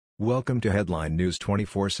Welcome to Headline News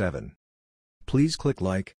 24/7. Please click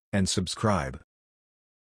like and subscribe.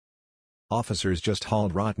 Officers just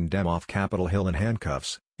hauled rotten Dem off Capitol Hill in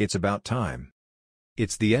handcuffs. It's about time.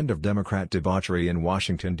 It's the end of Democrat debauchery in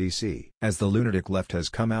Washington, D.C. as the lunatic left has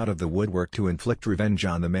come out of the woodwork to inflict revenge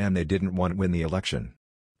on the man they didn't want win the election.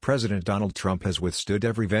 President Donald Trump has withstood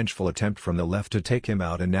every vengeful attempt from the left to take him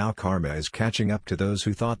out, and now karma is catching up to those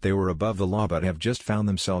who thought they were above the law but have just found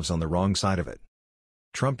themselves on the wrong side of it.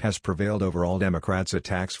 Trump has prevailed over all Democrats'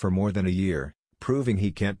 attacks for more than a year, proving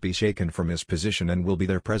he can't be shaken from his position and will be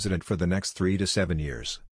their president for the next 3 to 7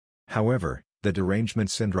 years. However, the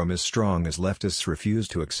derangement syndrome is strong as leftists refuse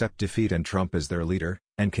to accept defeat and Trump as their leader,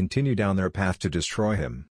 and continue down their path to destroy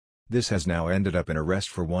him. This has now ended up in arrest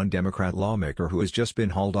for one Democrat lawmaker who has just been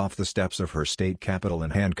hauled off the steps of her state capitol in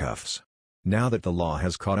handcuffs. Now that the law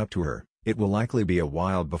has caught up to her, it will likely be a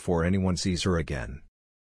while before anyone sees her again.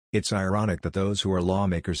 It's ironic that those who are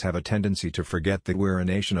lawmakers have a tendency to forget that we're a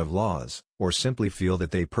nation of laws, or simply feel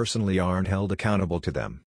that they personally aren't held accountable to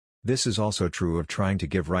them. This is also true of trying to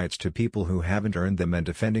give rights to people who haven't earned them and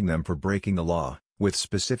defending them for breaking the law, with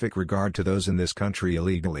specific regard to those in this country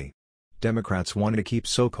illegally. Democrats want to keep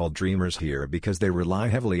so-called dreamers here because they rely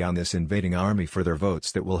heavily on this invading army for their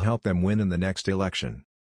votes that will help them win in the next election.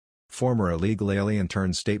 Former illegal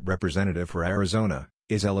alien-turned-state representative for Arizona,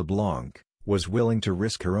 Isela Blanc, was willing to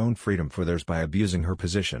risk her own freedom for theirs by abusing her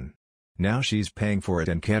position. Now she's paying for it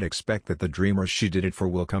and can't expect that the dreamers she did it for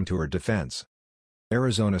will come to her defense.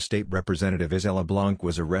 Arizona State Representative Isela Blanc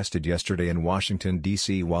was arrested yesterday in Washington,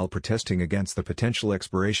 D.C. while protesting against the potential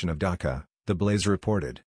expiration of DACA, the Blaze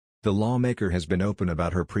reported. The lawmaker has been open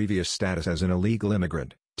about her previous status as an illegal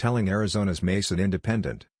immigrant, telling Arizona's Mason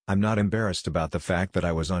Independent, "I'm not embarrassed about the fact that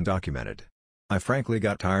I was undocumented. I frankly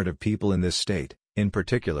got tired of people in this state, in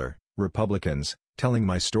particular, Republicans, telling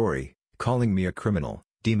my story, calling me a criminal,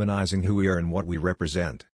 demonizing who we are and what we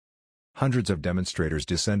represent." Hundreds of demonstrators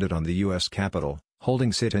descended on the U.S. Capitol,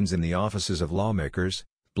 holding sit-ins in the offices of lawmakers,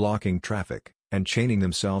 blocking traffic, and chaining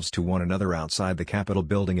themselves to one another outside the Capitol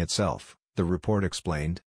building itself, the report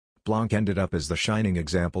explained. Blanc ended up as the shining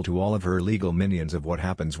example to all of her legal minions of what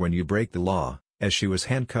happens when you break the law, as she was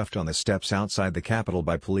handcuffed on the steps outside the Capitol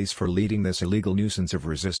by police for leading this illegal nuisance of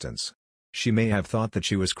resistance. She may have thought that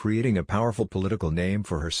she was creating a powerful political name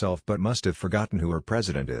for herself but must have forgotten who her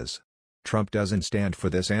president is. Trump doesn't stand for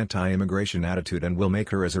this anti-immigration attitude and will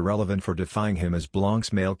make her as irrelevant for defying him as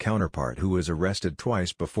Blanc's male counterpart who was arrested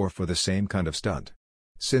twice before for the same kind of stunt.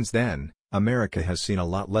 Since then, America has seen a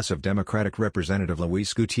lot less of Democratic Representative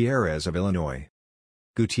Luis Gutierrez of Illinois.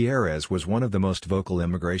 Gutierrez was one of the most vocal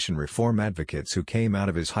immigration reform advocates who came out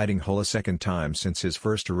of his hiding hole a second time since his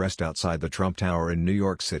first arrest outside the Trump Tower in New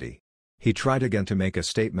York City. He tried again to make a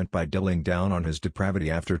statement by doubling down on his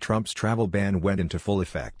depravity after Trump's travel ban went into full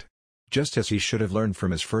effect. Just as he should have learned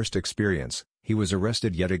from his first experience, he was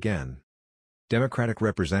arrested yet again. Democratic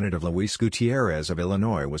Representative Luis Gutierrez of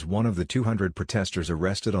Illinois was one of the 200 protesters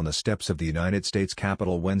arrested on the steps of the United States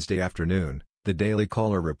Capitol Wednesday afternoon, the Daily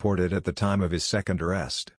Caller reported at the time of his second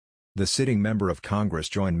arrest. The sitting member of Congress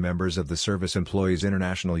joined members of the Service Employees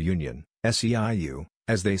International Union, SEIU,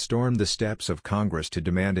 as they stormed the steps of Congress to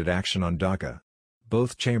demand action on DACA.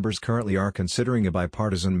 Both chambers currently are considering a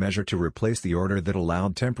bipartisan measure to replace the order that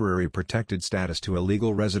allowed temporary protected status to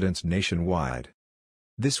illegal residents nationwide.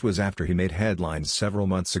 This was after he made headlines several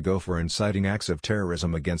months ago for inciting acts of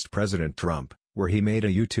terrorism against President Trump, where he made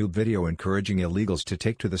a YouTube video encouraging illegals to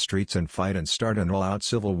take to the streets and fight and start an all-out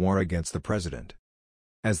civil war against the president.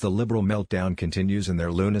 As the liberal meltdown continues and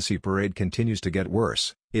their lunacy parade continues to get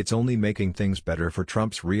worse, it's only making things better for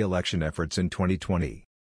Trump's re-election efforts in 2020.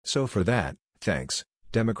 So for that, thanks,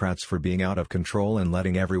 Democrats, for being out of control and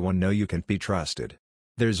letting everyone know you can't be trusted.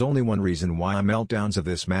 There's only one reason why meltdowns of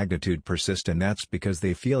this magnitude persist, and that's because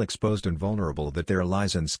they feel exposed and vulnerable that their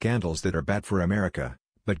lies and scandals that are bad for America,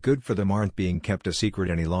 but good for them, aren't being kept a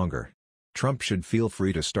secret any longer. Trump should feel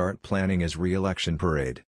free to start planning his re-election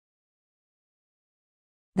parade.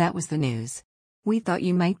 That was the news. We thought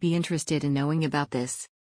you might be interested in knowing about this.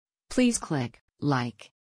 Please click like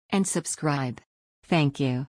and subscribe. Thank you.